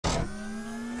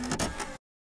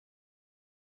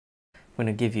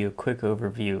going to give you a quick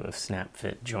overview of snap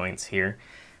fit joints here.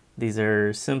 These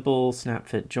are simple snap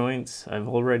fit joints. I've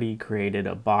already created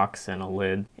a box and a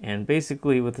lid, and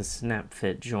basically with a snap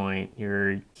fit joint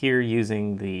you're here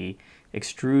using the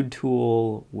extrude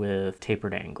tool with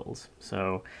tapered angles.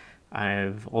 So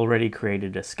I've already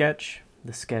created a sketch.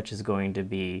 The sketch is going to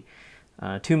be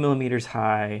 2 millimeters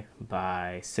high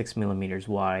by 6 millimeters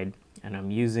wide, and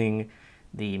I'm using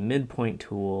the midpoint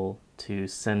tool to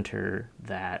center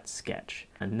that sketch.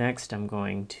 And next I'm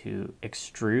going to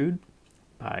extrude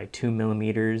by 2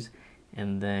 millimeters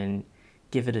and then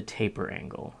give it a taper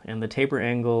angle. And the taper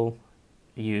angle,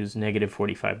 use negative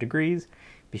 45 degrees.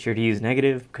 Be sure to use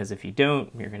negative, because if you don't,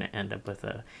 you're going to end up with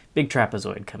a big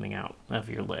trapezoid coming out of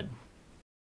your lid.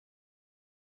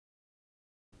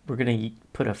 We're going to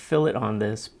put a fillet on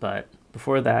this, but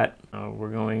before that, we're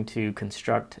going to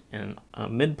construct a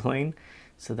midplane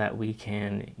so that we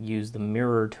can use the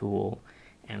mirror tool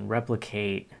and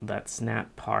replicate that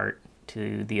snap part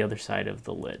to the other side of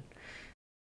the lid.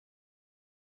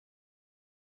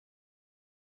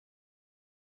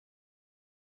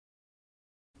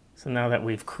 So now that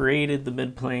we've created the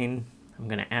midplane, I'm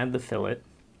going to add the fillet,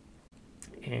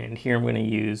 and here I'm going to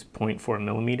use 0.4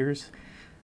 millimeters.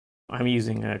 I'm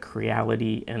using a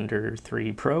Creality Ender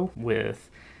 3 Pro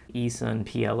with eSun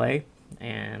PLA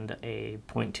and a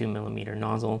 0.2 millimeter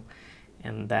nozzle,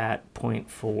 and that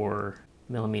 0.4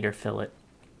 millimeter fillet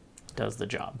does the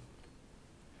job.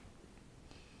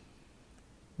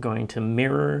 Going to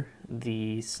mirror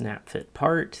the snap fit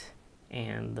part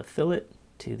and the fillet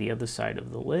to the other side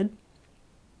of the lid.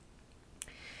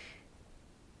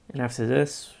 And after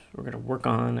this, we're going to work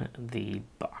on the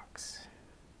box.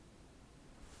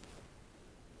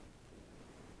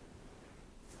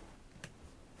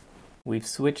 We've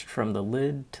switched from the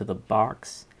lid to the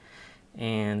box,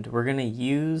 and we're going to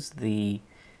use the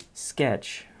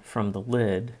sketch from the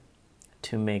lid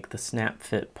to make the snap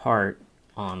fit part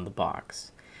on the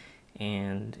box.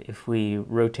 And if we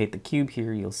rotate the cube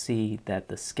here, you'll see that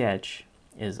the sketch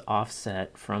is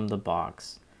offset from the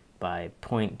box by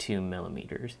 0.2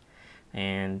 millimeters.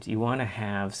 And you want to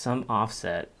have some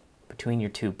offset between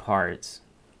your two parts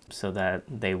so that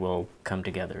they will come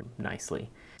together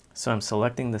nicely. So I'm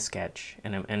selecting the sketch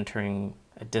and I'm entering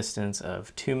a distance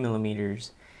of 2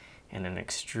 millimeters and an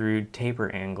extrude taper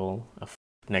angle of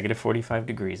negative 45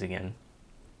 degrees again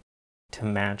to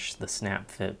match the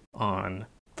snap fit on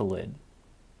the lid.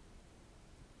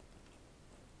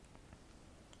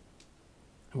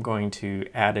 I'm going to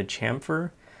add a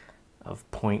chamfer of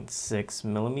 0.6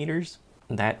 millimeters.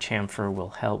 That chamfer will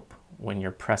help when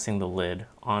you're pressing the lid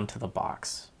onto the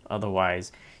box.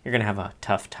 Otherwise, you're going to have a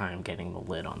tough time getting the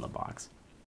lid on the box.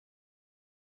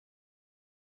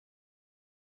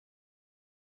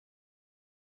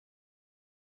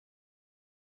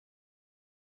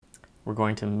 We're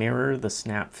going to mirror the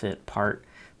snap fit part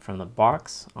from the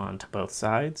box onto both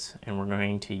sides, and we're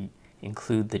going to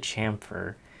include the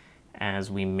chamfer as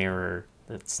we mirror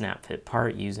the snap fit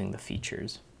part using the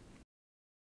features.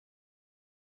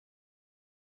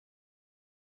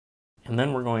 And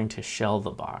then we're going to shell the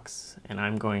box, and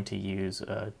I'm going to use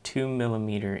a 2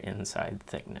 millimeter inside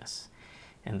thickness,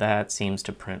 and that seems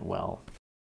to print well.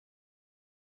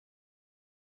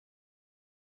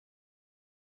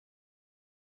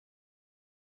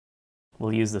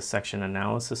 We'll use the section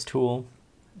analysis tool,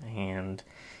 and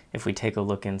if we take a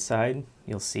look inside,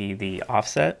 you'll see the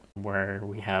offset where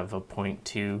we have a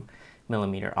 0.2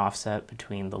 millimeter offset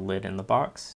between the lid and the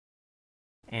box,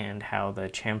 and how the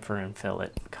chamfer and fillet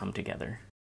come together.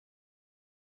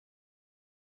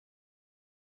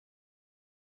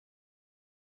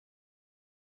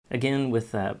 Again,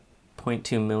 with that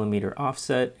 0.2 millimeter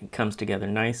offset, it comes together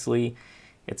nicely.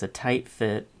 It's a tight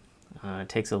fit. It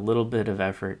takes a little bit of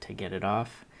effort to get it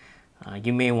off.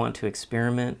 You may want to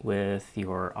experiment with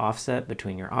your offset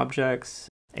between your objects,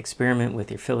 experiment with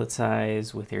your fillet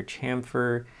size, with your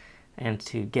chamfer, and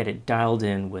to get it dialed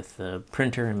in with the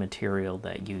printer and material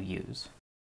that you use.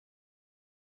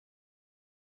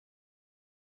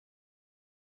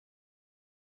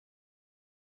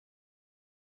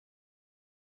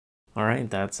 Alright,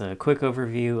 that's a quick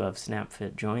overview of snap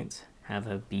fit joints. Have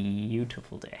a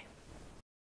beautiful day.